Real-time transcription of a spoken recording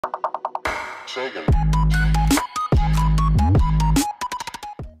Hey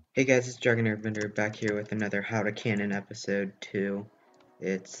guys, it's Dragonairbender back here with another How to Cannon episode 2.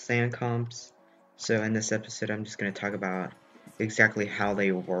 It's sand comps. So in this episode I'm just going to talk about exactly how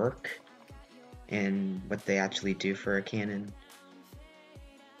they work and what they actually do for a cannon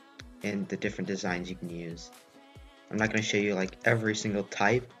and the different designs you can use. I'm not going to show you like every single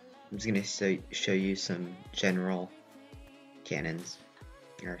type. I'm just going to show you some general cannons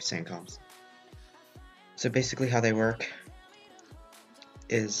or sand comps. So basically how they work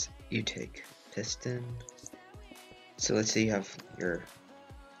is you take piston. So let's say you have your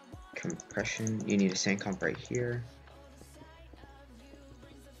compression. You need a sand comp right here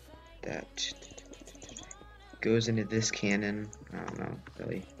that goes into this cannon. I don't know,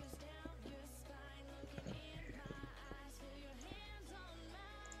 really.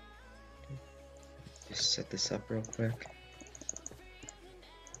 Just set this up real quick.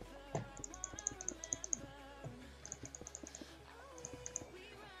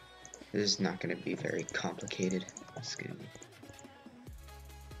 This is not going to be very complicated. It's going to be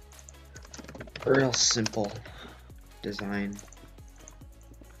a real simple design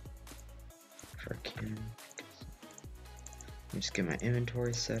for a cannon. Let me just get my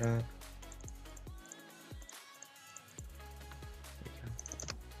inventory set up.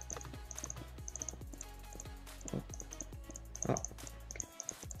 Oh.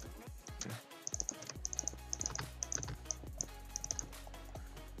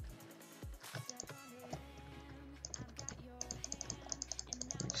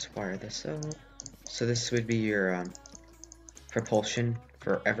 Just wire this up. So this would be your propulsion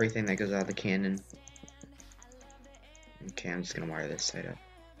for everything that goes out of the cannon. Okay, I'm just gonna wire this side up.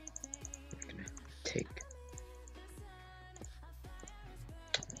 I'm gonna take.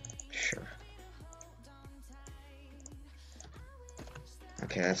 Sure.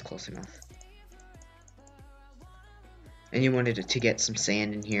 Okay, that's close enough. And you wanted to get some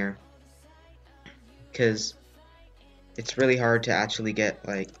sand in here, because it's really hard to actually get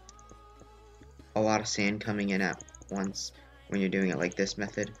like a lot of sand coming in at once when you're doing it like this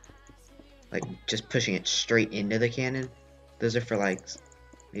method, like just pushing it straight into the cannon. Those are for like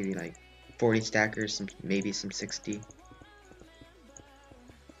maybe like 40 stackers, maybe some 60.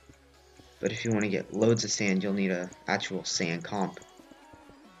 But if you want to get loads of sand, you'll need a actual sand comp.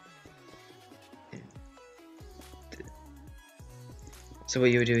 So what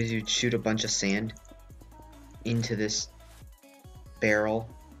you would do is you'd shoot a bunch of sand into this barrel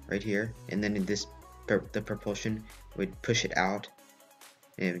right here, and then in this the propulsion would push it out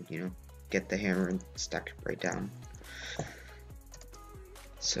and, you know, get the hammer and stack right down.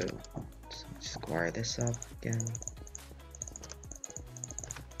 So just wire this up again.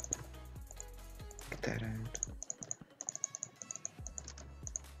 Get that out.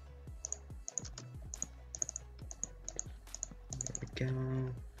 There we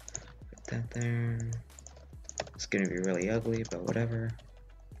go. Put that there. It's gonna be really ugly, but whatever.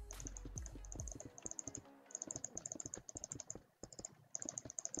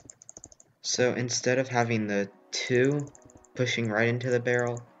 So instead of having the two pushing right into the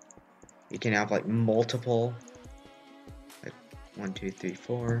barrel, you can have like multiple, like 1, 2, 3,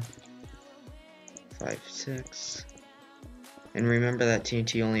 4, 5, 6. And remember that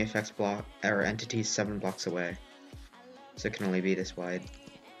TNT only affects entities 7 blocks away, so it can only be this wide.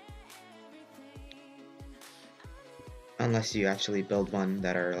 Unless you actually build one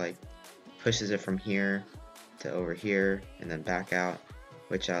that are like pushes it from here to over here and then back out,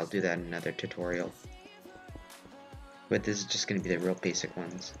 which I'll do that in another tutorial. But this is just going to be the real basic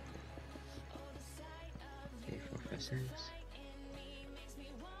ones. 3, 4, 5, 6.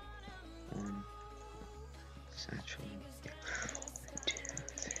 1. Satchel. 1, 2,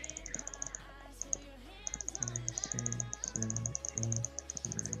 3, 4, 5, 6, 7, 8,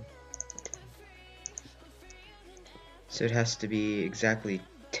 9. So it has to be exactly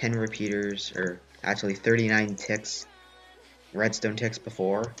 10 repeaters, or actually 39 ticks, redstone ticks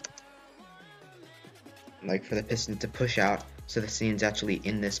before, like for the piston to push out, so the sand's actually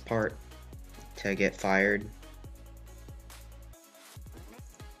in this part to get fired.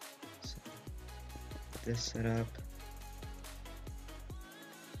 So, this set up.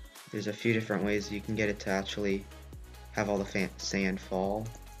 There's a few different ways you can get it to actually have all the sand fall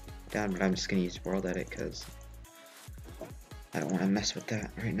down, but I'm just gonna use world edit because I don't want to mess with that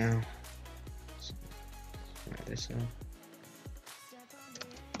right now. So, wire this up.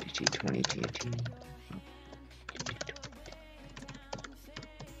 GG20 TNT.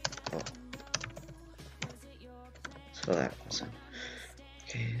 Oh. Let's fill that also.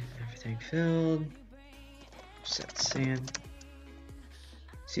 Okay, everything filled. Set sand.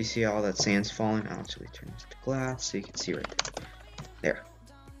 So you see all that sand's falling. I'll actually turn this to glass so you can see right there.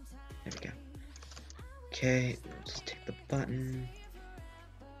 There we go. Okay, we'll just take the button.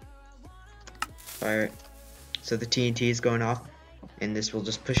 Fire it. So the TNT is going off, and this will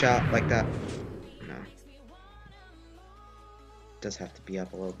just push out like that. No. It does have to be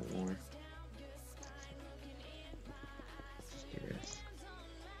up a little bit more. Let's do this.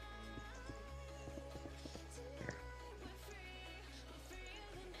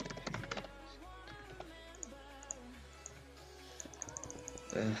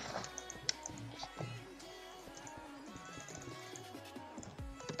 Ugh.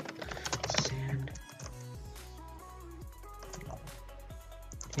 Sand.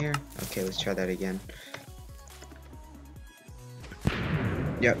 Here. Okay, let's try that again.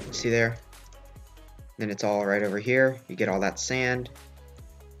 Yep, see there? Then it's all right over here. You get all that sand.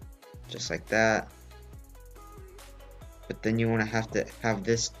 Just like that. But then you want to have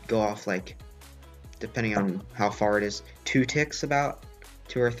this go off like, depending on how far it is, 2 ticks about.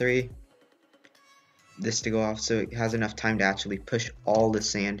 2 or 3, this to go off so it has enough time to actually push all the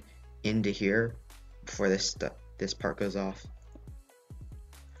sand into here before this part goes off.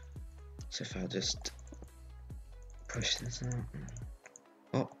 So if I'll just push this out,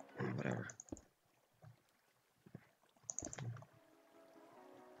 oh, whatever.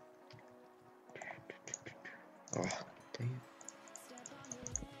 Oh, dang it.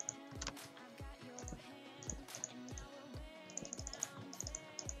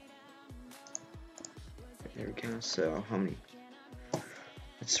 There we go. So how many?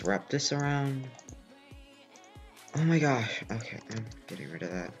 Let's wrap this around. Oh my gosh. Okay, I'm getting rid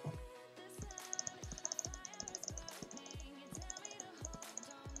of that.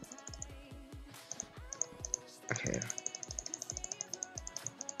 Okay.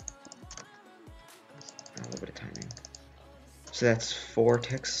 A little bit of timing. So that's 4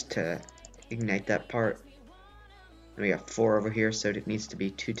 ticks to ignite that part. And we got 4 over here, so it needs to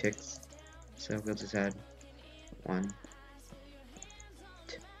be 2 ticks. So we'll just add 1,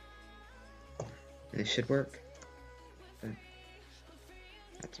 2. And this should work. Add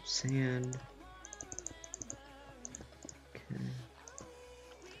some sand. Okay.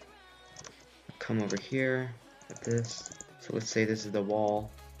 Come over here at this. So let's say this is the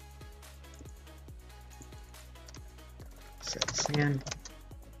wall. Set sand.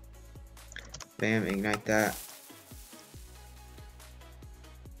 Bam, ignite that.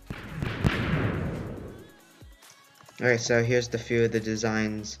 Alright, so here's the few of the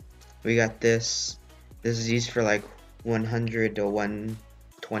designs. We got this. This is used for like 100 to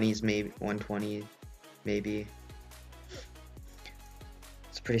 120s, maybe 120 maybe.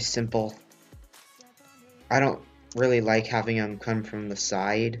 It's pretty simple. I don't really like having them come from the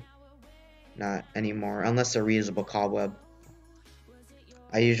side. Not anymore, unless they're reusable cobweb.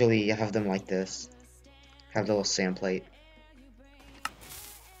 I usually have them like this. Have the little sand plate.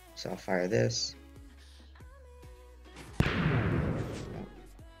 So I'll fire this.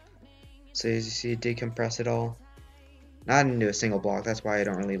 So as you see, it did compress it all. Not into a single block, that's why I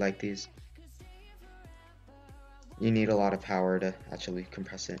don't really like these. You need a lot of power to actually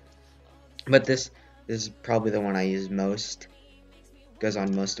compress it. But this is probably the one I use most. Goes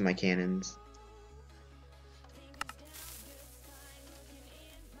on most of my cannons.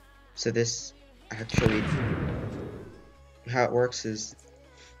 So this actually, how it works is,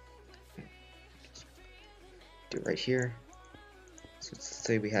 do it right here. So let's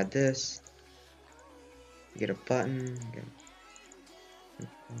say we had this. Get a button.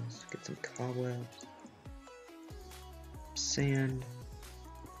 Get some cobwebs. Sand.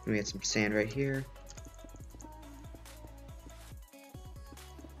 We get some sand right here.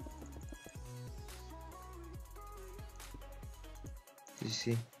 Did you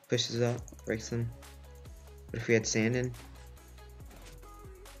see? Pushes up, breaks them. But if we had sand in,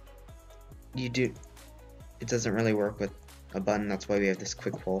 it doesn't really work with a button. That's why we have this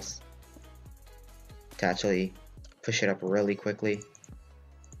quick pulse to actually push it up really quickly.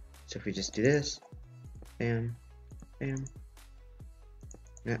 So if we just do this, bam, bam,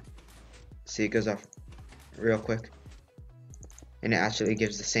 yeah, see, it goes off real quick, and it actually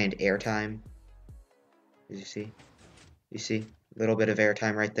gives the sand airtime. As you see a little bit of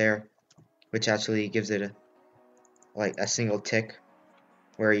airtime right there, which actually gives it like a single tick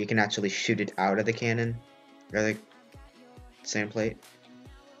where you can actually shoot it out of the cannon or the sand plate.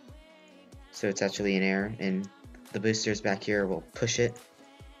 So it's actually in air, and the boosters back here will push it,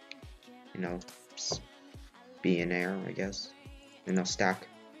 you know, be in air, I guess, and they'll stack.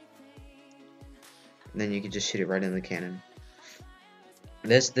 And then you can just shoot it right in the cannon.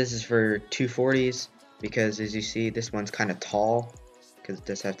 This is for 240s, because as you see, this one's kind of tall, because it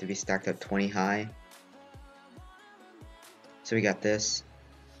does have to be stacked up 20 high. So we got this.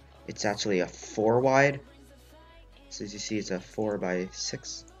 It's actually a 4 wide. So as you see, it's a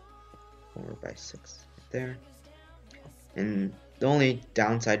 4x6. 4x6 right there. And the only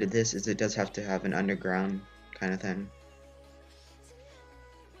downside to this is it does have to have an underground kind of thing.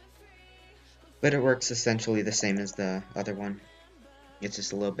 But it works essentially the same as the other one. It's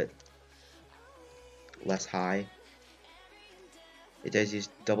just a little bit less high. It does use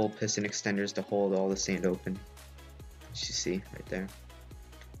double piston extenders to hold all the sand open, as you see right there.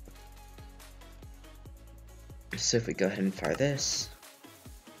 So if we go ahead and fire this,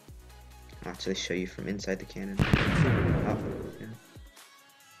 I'll actually show you from inside the cannon. Oh, yeah.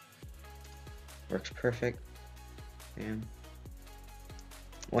 Works perfect. And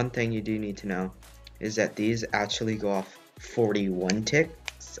one thing you do need to know is that these actually go off 41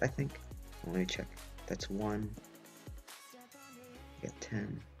 ticks, I think. Let me check. That's 1. Get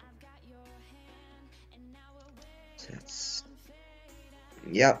 10. So that's,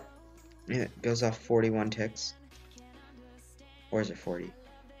 yep. Yeah, it goes off 41 ticks. Or is it 40?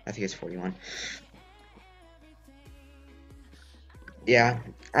 I think it's 41. Yeah,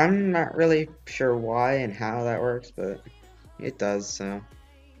 I'm not really sure why and how that works, but it does. So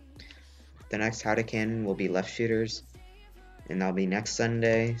the next How to Cannon will be left shooters, and that'll be next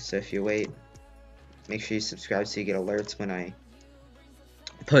Sunday. So if you wait, make sure you subscribe so you get alerts when I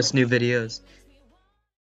post new videos.